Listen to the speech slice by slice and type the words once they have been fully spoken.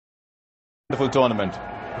Tournament.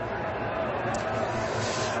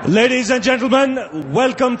 Ladies and gentlemen,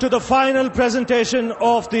 welcome to the final presentation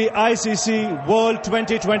of the ICC World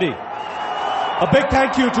 2020. A big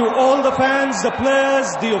thank you to all the fans, the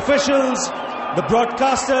players, the officials, the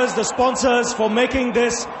broadcasters, the sponsors for making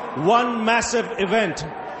this one massive event.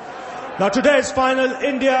 Now today's final,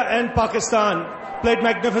 India and Pakistan played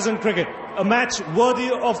magnificent cricket. A match worthy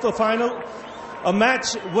of the final. A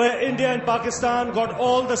match where India and Pakistan got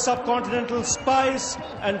all the subcontinental spice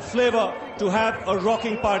and flavor to have a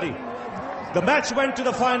rocking party. The match went to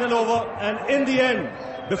the final over, and in the end,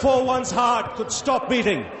 before one's heart could stop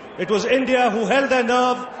beating, it was India who held their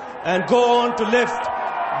nerve and go on to lift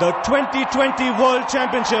the 2020 World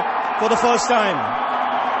Championship for the first time.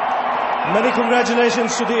 Many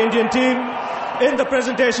congratulations to the Indian team. In the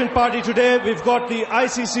presentation party today, we've got the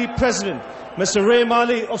ICC President, Mr. Ray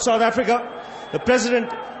Mali of South Africa, the President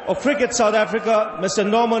of Cricket South Africa, Mr.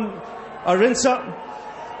 Norman Arendse,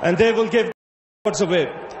 and they will give words away.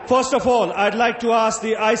 First of all, I'd like to ask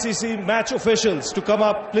the ICC match officials to come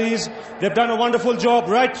up, please. They've done a wonderful job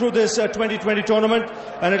right through this 2020 tournament,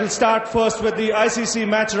 and it'll start first with the ICC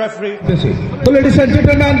match referee. So, ladies and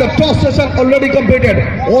gentlemen, the toss session already completed.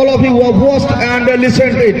 All of you have watched and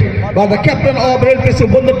listened to it. But the captain of Red Face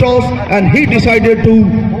won the toss, and he decided to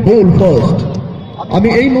bowl first. আমি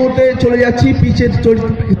এই মুহূর্তে চলে যাচ্ছি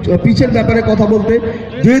পিচের ব্যাপারে কথা বলতে।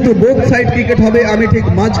 যেহেতু বোথ সাইড ক্রিকেট হবে, আমি ঠিক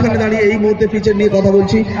মাঝখানে দাঁড়িয়ে এই মুহূর্তে পিচের নিয়ে কথা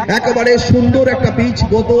বলছি। একেবারে সুন্দর একটা পিচ,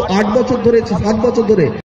 গত 7 বছর ধরে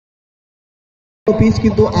পিচ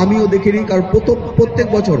কিন্তু আমিও দেখিনি, কারণ প্রত্যেক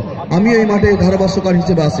বছর আমিও এই মাঠে ধারাভাষ্যকার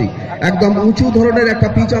হিসেবে আসি। একদম উঁচু ধরনের একটা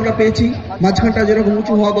পিচ আমরা পেয়েছি, মাঝখানটা যেরকম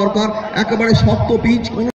উঁচু হওয়া দরকার, একেবারে শক্ত পিচ,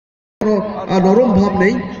 নরম ভাব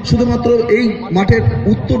নেই। শুধুমাত্র এই মাঠের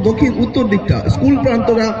উত্তর দিকটা স্কুল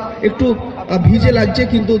প্রান্তরা একটু ভিজে লাগছে,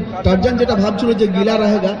 কিন্তু টারজান যেটা ভাবছিল যে গিলা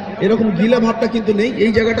रहेगा, এরকম গিলা ভাবটা কিন্তু নেই।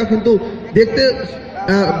 এই জায়গাটা কিন্তু দেখতে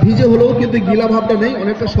ভিজে হলেও কিন্তু গিলা ভাবটা নেই,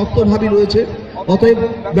 অনেকটা শক্ত ভাবই রয়েছে। অতএব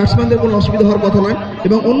ব্যাটসম্যানদের কোনো অসুবিধা হওয়ার কথা নয়।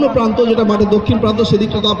 এবং অন্য প্রান্ত যেটা মাঠের দক্ষিণ প্রান্ত,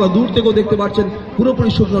 সেদিকটা তো আপনারা দূর থেকেও দেখতে পাচ্ছেন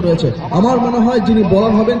পুরোপুরি শুকনো রয়েছে। আমার মনে হয় যিনি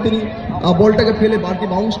বলার হবেন তিনি বলটাকে ফেলে বাড়তি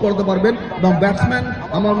বাউন্স করতে পারবেন, এবং ব্যাটসম্যান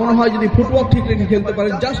আমার মনে হয় যদি ফুটওয়ার্ক ঠিক রেখে খেলতে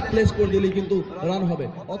পারেন, জাস্ট প্লেস করে দিলেই কিন্তু রান হবে।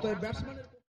 অতএব ব্যাটসম্যানের